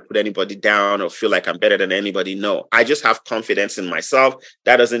means trying to put anybody down or feel like I'm better than anybody. No, I just have confidence in myself.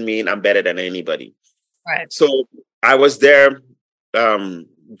 That doesn't mean I'm better than anybody. Right. So I was there,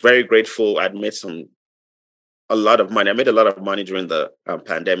 very grateful. I'd made a lot of money. I made a lot of money during the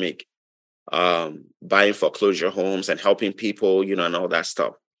pandemic, buying foreclosure homes and helping people, and all that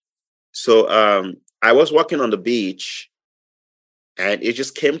stuff. So I was walking on the beach and it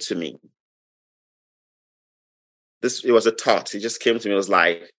just came to me. It was a thought. It just came to me. It was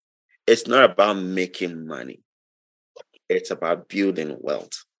like, it's not about making money. It's about building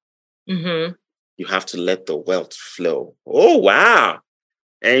wealth. Mm-hmm. You have to let the wealth flow. Oh, wow.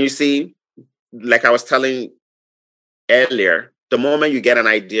 And you see, like I was telling earlier, the moment you get an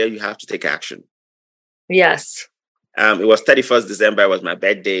idea, you have to take action. Yes. It was 31st December. It was my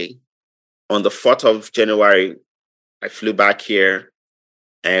birthday. On the 4th of January, I flew back here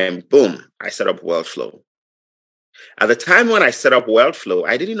and boom, I set up Wealth Flow. At the time when I set up Wealth Flow,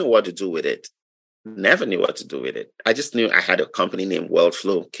 I didn't know what to do with it. Never knew what to do with it. I just knew I had a company named Wealth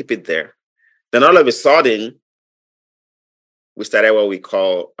Flow. Keep it there. Then all of a sudden, we started what we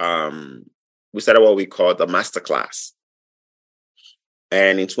call the masterclass.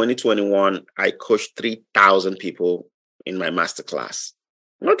 And in 2021, I coached 3,000 people in my masterclass.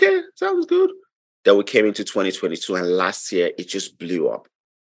 Okay, sounds good. Then we came into 2022, and last year it just blew up.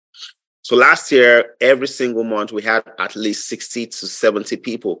 So last year, every single month, we had at least 60 to 70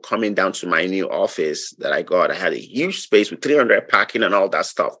 people coming down to my new office that I got. I had a huge space with 300 parking and all that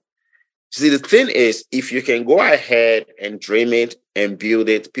stuff. See, the thing is, if you can go ahead and dream it and build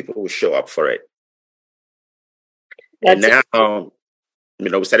it, people will show up for it. And now,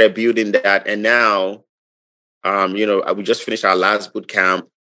 We started building that. And now, we just finished our last boot camp.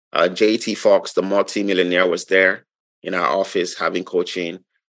 JT Fox, the multi-millionaire, was there in our office having coaching.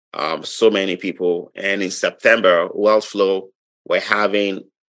 So many people. And in September, Wealth Flow, we're having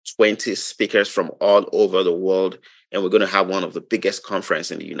 20 speakers from all over the world. And we're going to have one of the biggest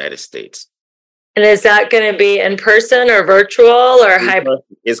conferences in the United States. And is that going to be in person or virtual or hybrid?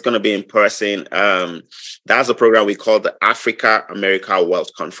 It's going to be in person. That's a program we call the Africa America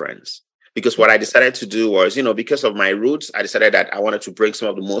Wealth Conference. Because what I decided to do was, because of my roots, I decided that I wanted to bring some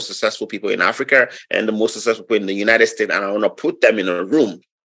of the most successful people in Africa and the most successful people in the United States, and I want to put them in a room.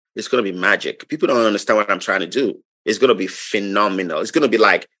 It's going to be magic. People don't understand what I'm trying to do. It's going to be phenomenal. It's going to be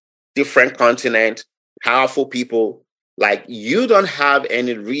like different continent, powerful people. Like, you don't have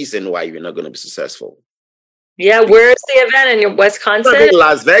any reason why you're not going to be successful. Yeah, where's the event in Wisconsin? It's in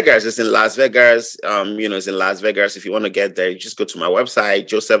Las Vegas. It's in Las Vegas. It's in Las Vegas. If you want to get there, you just go to my website,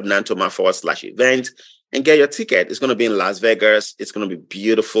 josephnantomah.com/event, and get your ticket. It's going to be in Las Vegas. It's going to be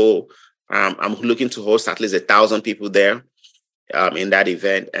beautiful. I'm looking to host at least 1,000 people there in that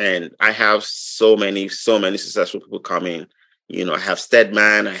event. And I have so many successful people coming. I have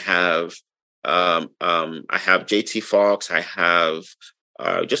Stedman. I have JT Fox. I have,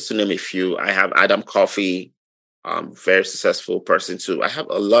 just to name a few, I have Adam Coffey. Very successful person too. I have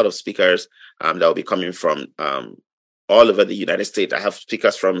a lot of speakers that will be coming from all over the United States. I have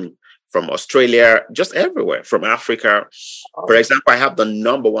speakers from Australia, just everywhere, from Africa. For example, I have the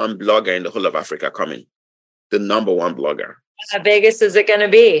 #1 blogger in the whole of Africa coming. The #1 blogger. How Vegas is it going to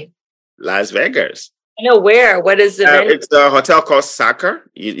be? Las Vegas. I know where. What is the venue? It's a hotel called Saka.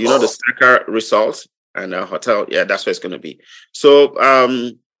 You know the Saka Resort and a hotel. Yeah, that's where it's going to be. So,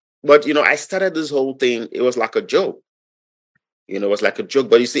 but, I started this whole thing. It was like a joke. It was like a joke.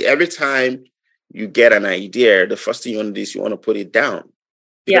 But you see, every time you get an idea, the first thing you want to do is you want to put it down.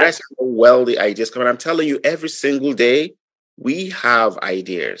 Because that's how well the ideas come. And I'm telling you, every single day, we have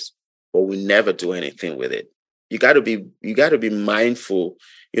ideas, but we never do anything with it. You got to be mindful,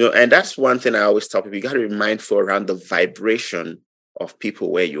 and that's one thing I always tell people. You got to be mindful around the vibration of people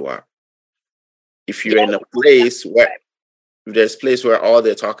where you are. If you're in a place where there's a place where all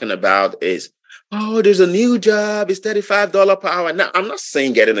they're talking about is, oh, there's a new job, it's $35 per hour. Now, I'm not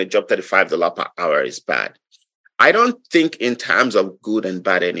saying getting a job $35 per hour is bad. I don't think in terms of good and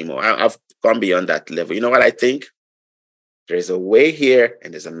bad anymore. I've gone beyond that level. You know what I think? There's a way here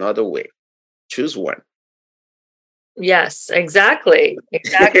and there's another way. Choose one. Yes, exactly.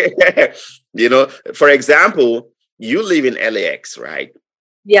 For example, you live in LAX, right?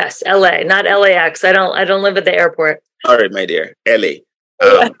 Yes, LA, not LAX. I don't live at the airport. All right, my dear, LA.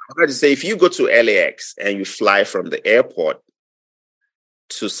 I'm going to say, if you go to LAX and you fly from the airport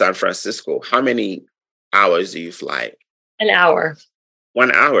to San Francisco, how many hours do you fly? An hour.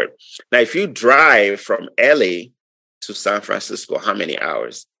 1 hour. Now, if you drive from LA to San Francisco, how many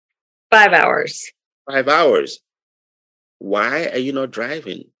hours? 5 hours. 5 hours. Why are you not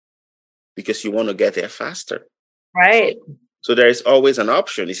driving? Because you want to get there faster. Right. So there is always an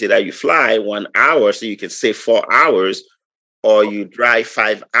option. You see that you fly 1 hour so you can save 4 hours, or you drive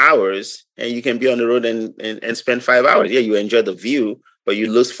 5 hours and you can be on the road and spend 5 hours. Yeah, you enjoy the view, but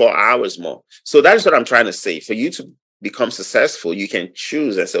you lose 4 hours more. So that's what I'm trying to say. For you to become successful, you can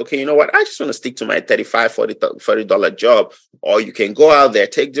choose and say, okay, you know what? I just want to stick to my $35, $40 job. Or you can go out there,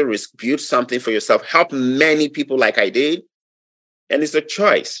 take the risk, build something for yourself, help many people like I did. And it's a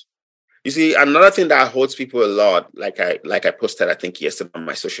choice. You see, another thing that holds people a lot, like I posted, I think yesterday on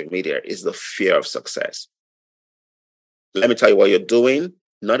my social media, is the fear of success. Let me tell you what you're doing.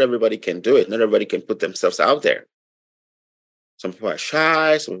 Not everybody can do it. Not everybody can put themselves out there. Some people are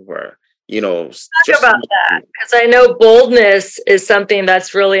shy. Some people are, Talk about that, because I know boldness is something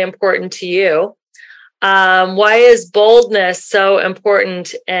that's really important to you. Why is boldness so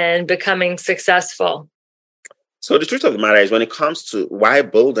important in becoming successful? So the truth of the matter is, when it comes to why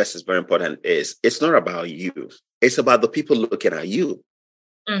boldness is very important, is it's not about you. It's about the people looking at you.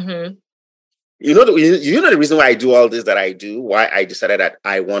 Mm-hmm. The reason why I do all this that I do, why I decided that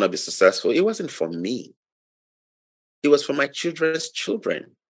I want to be successful, it wasn't for me. It was for my children's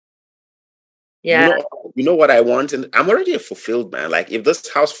children. Yeah. You know what I want? And I'm already a fulfilled man. Like, if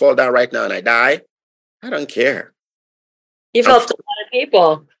this house falls down right now and I die, I don't care. You've helped a lot of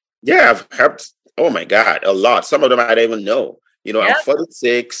people. Yeah, I've helped. Oh my God, a lot. Some of them I don't even know. I'm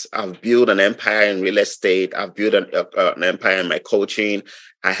 46. I've built an empire in real estate. I've built an empire in my coaching.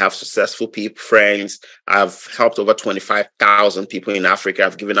 I have successful people, friends. I've helped over 25,000 people in Africa.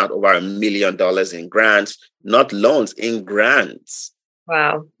 I've given out over $1 million in grants, not loans, in grants.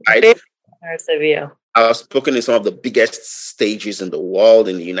 Wow. Right? Big parts of you. I've spoken in some of the biggest stages in the world,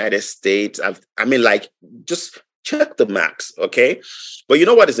 in the United States. Just check the max, okay? But you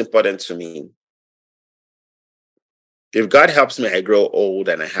know what is important to me? If God helps me, I grow old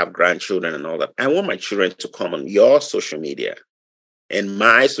and I have grandchildren and all that, I want my children to come on your social media and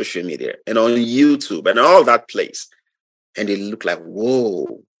my social media and on YouTube and all that place. And they look like,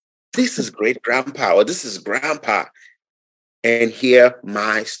 whoa, this is great grandpa or this is grandpa. And hear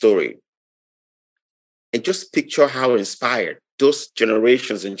my story. And just picture how inspired those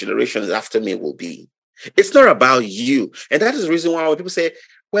generations and generations after me will be. It's not about you. And that is the reason why when people say,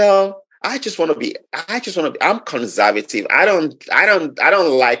 well, I'm conservative. I don't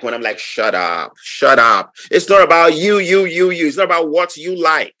like when I'm like, shut up. It's not about you. It's not about what you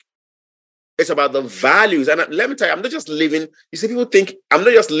like. It's about the values. And let me tell you, I'm not just living, you see, people think I'm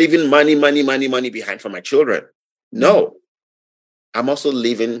not just leaving money behind for my children. No, I'm also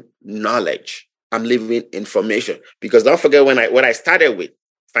leaving knowledge. I'm leaving information. Because don't forget when I started with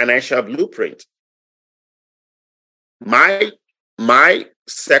financial blueprint, my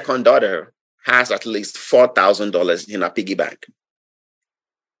second daughter has at least $4,000 in her piggy bank.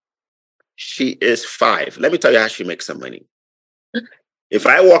 She is 5. Let me tell you how she makes some money. If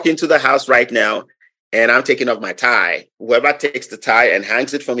I walk into the house right now and I'm taking off my tie, whoever takes the tie and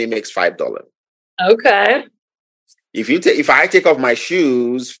hangs it for me makes $5. Okay. If I take off my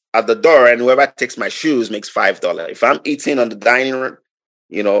shoes at the door and whoever takes my shoes makes $5. If I'm eating on the dining room,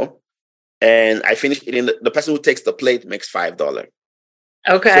 and I finish eating, the person who takes the plate makes $5.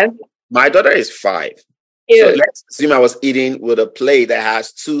 Okay. So my daughter is 5. Cute. So let's assume I was eating with a plate that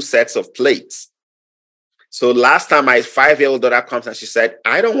has 2 sets of plates. So last time my 5-year-old daughter comes and she said,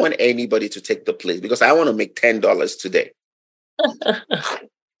 I don't want anybody to take the plate because I want to make $10 today.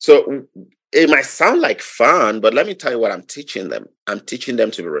 So it might sound like fun, but let me tell you what I'm teaching them. I'm teaching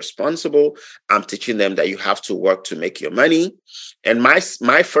them to be responsible. I'm teaching them that you have to work to make your money. And my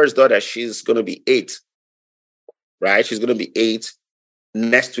first daughter, she's going to be 8, right? She's going to be 8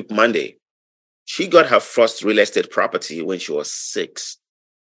 next week, Monday. She got her first real estate property when she was 6.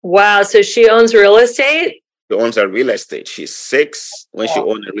 Wow. So she owns real estate? She owns her real estate. She's 6. When she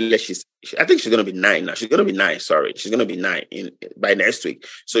owned a real estate, I think she's going to be 9 now. She's going to be 9. Sorry. She's going to be 9 by next week.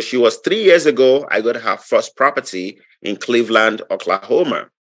 So she was 3 years ago. I got her first property in Cleveland, Oklahoma.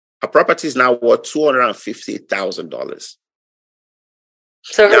 Her property is now worth $250,000.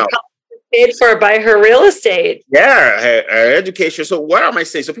 So her college is paid for by her real estate. Yeah, her education. So what am I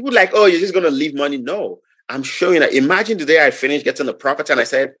saying? So people are like, oh, you're just going to leave money. No, I'm showing that. Imagine the day I finished getting the property and I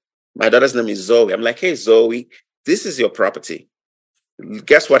said, my daughter's name is Zoe. I'm like, hey, Zoe, this is your property.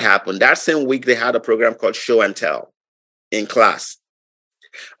 Guess what happened? That same week, they had a program called Show and Tell in class.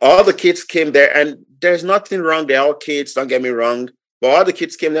 All the kids came there, and there's nothing wrong. They're all kids, don't get me wrong. But all the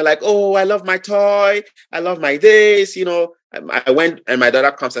kids came, they're like, oh, I love my toy. I love my this. I went, and my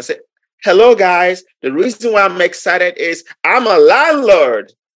daughter comes and said, hello, guys. The reason why I'm excited is I'm a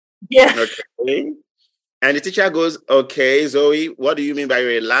landlord. Yeah. Okay. And the teacher goes, okay, Zoe, what do you mean by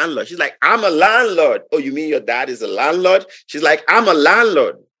you're a landlord? She's like, I'm a landlord. Oh, you mean your dad is a landlord? She's like, I'm a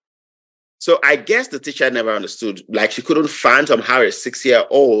landlord. So I guess the teacher never understood. Like, she couldn't fathom how a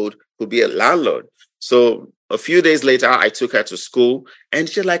 6-year-old could be a landlord. So a few days later, I took her to school and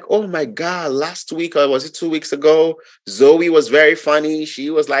she's like, oh my God, last week, or was it 2 weeks ago? Zoe was very funny.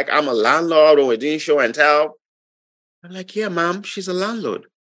 She was like, I'm a landlord when we're doing show and tell. I'm like, yeah, mom, she's a landlord.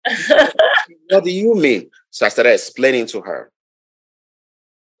 What do you mean? So I started explaining to her.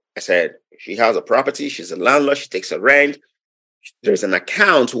 I said, she has a property. She's a landlord. She takes a rent. There's an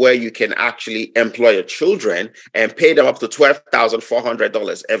account where you can actually employ your children and pay them up to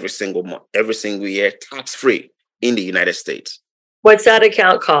 $12,400 every single month, every single year, tax-free in the United States. What's that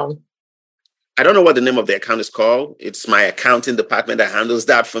account called? I don't know what the name of the account is called. It's my accounting department that handles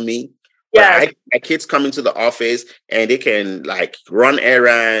that for me. Yeah, my kids come into the office and they can like run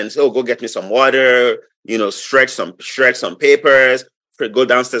errands. Oh, go get me some water. Shred some papers. Go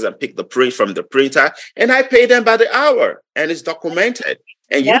downstairs and pick the print from the printer, and I pay them by the hour, and it's documented.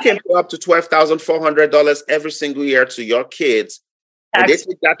 And you can pay up to $12,400 every single year to your kids, and they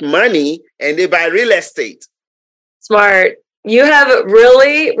take that money and they buy real estate. Smart. You have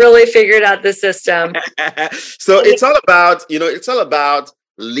really, really figured out the system. So it's all about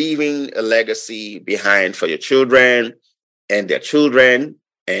leaving a legacy behind for your children and their children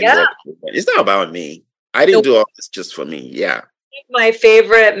and their children. It's not about me. I didn't do all this just for me. Yeah. My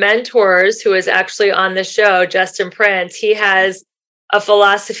favorite mentors, who is actually on the show, Justin Prince, he has a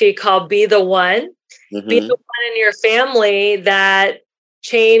philosophy called be the one. Mm-hmm. Be the one in your family that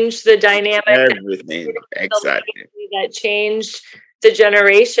changed the dynamic. Everything. Exactly. That changed the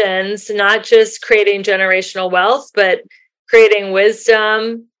generations, not just creating generational wealth, but creating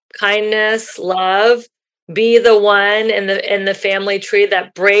wisdom, kindness, love. Be the one in the family tree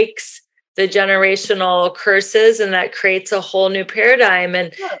that breaks the generational curses and that creates a whole new paradigm.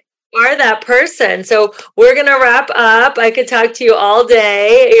 And are that person. So we're going to wrap up. I could talk to you all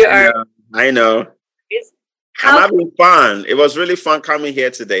day. I know. I'm having fun. It was really fun coming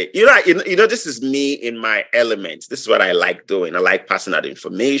here today. This is me in my element. This is what I like doing. I like passing out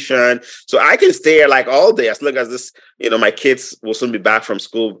information. So I can stay here like all day as long as this, my kids will soon be back from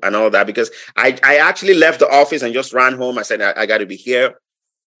school and all that, because I actually left the office and just ran home. I said, I got to be here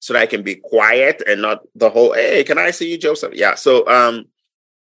so that I can be quiet and not the whole, hey, can I see you, Joseph? Yeah. So,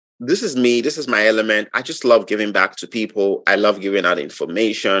 this is me. This is my element. I just love giving back to people. I love giving out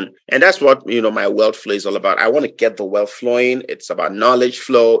information. And that's what, my wealth flow is all about. I want to get the wealth flowing. It's about knowledge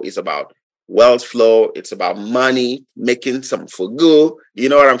flow. It's about wealth flow. It's about money, making some fugu. You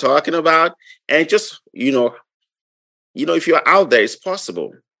know what I'm talking about? And just, if you're out there, it's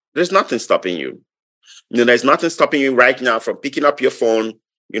possible. There's nothing stopping you. There's nothing stopping you right now from picking up your phone,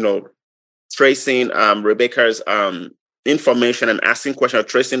 tracing Rebecca's information and asking questions, or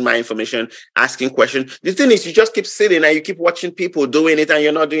tracing my information, asking questions. The thing is, you just keep sitting and you keep watching people doing it and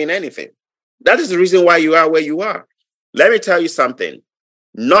you're not doing anything. That is the reason why you are where you are. Let me tell you something.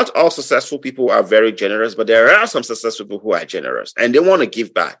 Not all successful people are very generous, but there are some successful people who are generous and they want to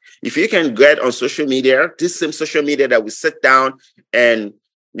give back. If you can get on social media, this same social media that we sit down and,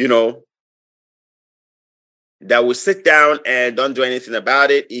 that will sit down and don't do anything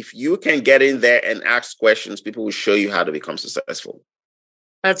about it. If you can get in there and ask questions, people will show you how to become successful.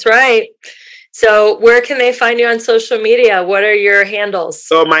 That's right. So where can they find you on social media? What are your handles?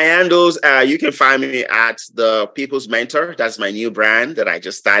 So my handles, you can find me at The People's Mentor. That's my new brand that I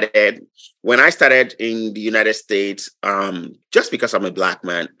just started. When I started in the United States, just because I'm a Black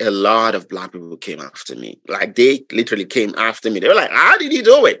man, a lot of Black people came after me. Like they literally came after me. They were like, how did you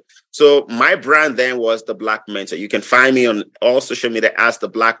do it? So my brand then was The Black Mentor. You can find me on all social media as The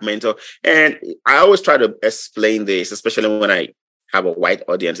Black Mentor. And I always try to explain this, especially when I have a white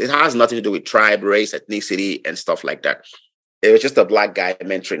audience. It has nothing to do with tribe, race, ethnicity, and stuff like that. It was just a Black guy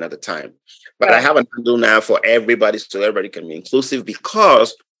mentoring at the time. But I have a handle now for everybody, so everybody can be inclusive,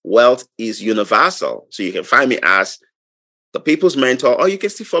 because wealth is universal. So you can find me as The People's Mentor, or you can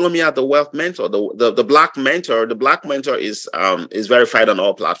still follow me at The Wealth Mentor. The Black Mentor. The Black Mentor is verified on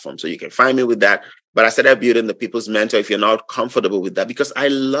all platforms, so you can find me with that. But I started building The People's Mentor if you're not comfortable with that, because I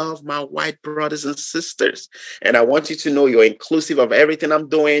love my white brothers and sisters. And I want you to know you're inclusive of everything I'm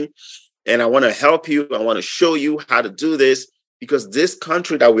doing. And I want to help you. I want to show you how to do this, because this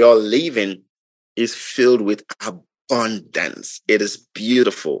country that we all live in is filled with abundance. It is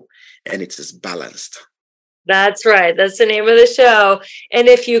beautiful and it is balanced. That's right. That's the name of the show. And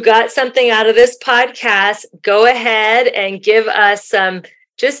if you got something out of this podcast, go ahead and give us some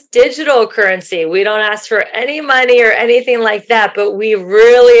just digital currency. We don't ask for any money or anything like that, but we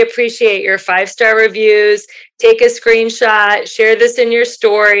really appreciate your 5-star reviews. Take a screenshot, share this in your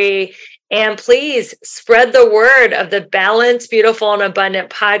story, and please spread the word of the Balanced, Beautiful, and Abundant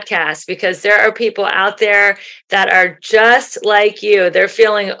podcast, because there are people out there that are just like you. They're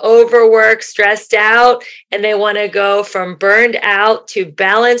feeling overworked, stressed out, and they want to go from burned out to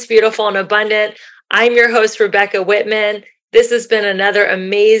balanced, beautiful, and abundant. I'm your host, Rebecca Whitman. This has been another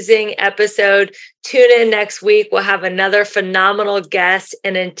amazing episode. Tune in next week. We'll have another phenomenal guest.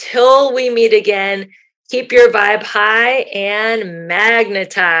 And until we meet again, keep your vibe high and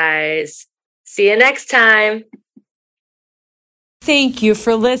magnetize. See you next time. Thank you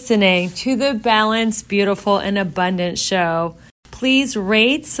for listening to the Balanced, Beautiful, and Abundant show. Please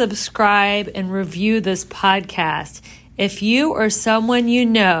rate, subscribe, and review this podcast. If you or someone you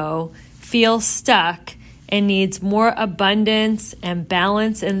know feels stuck and needs more abundance and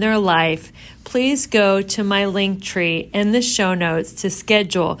balance in their life, please go to my link tree in the show notes to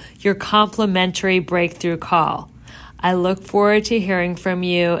schedule your complimentary breakthrough call. I look forward to hearing from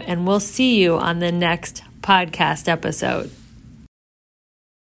you, and we'll see you on the next podcast episode.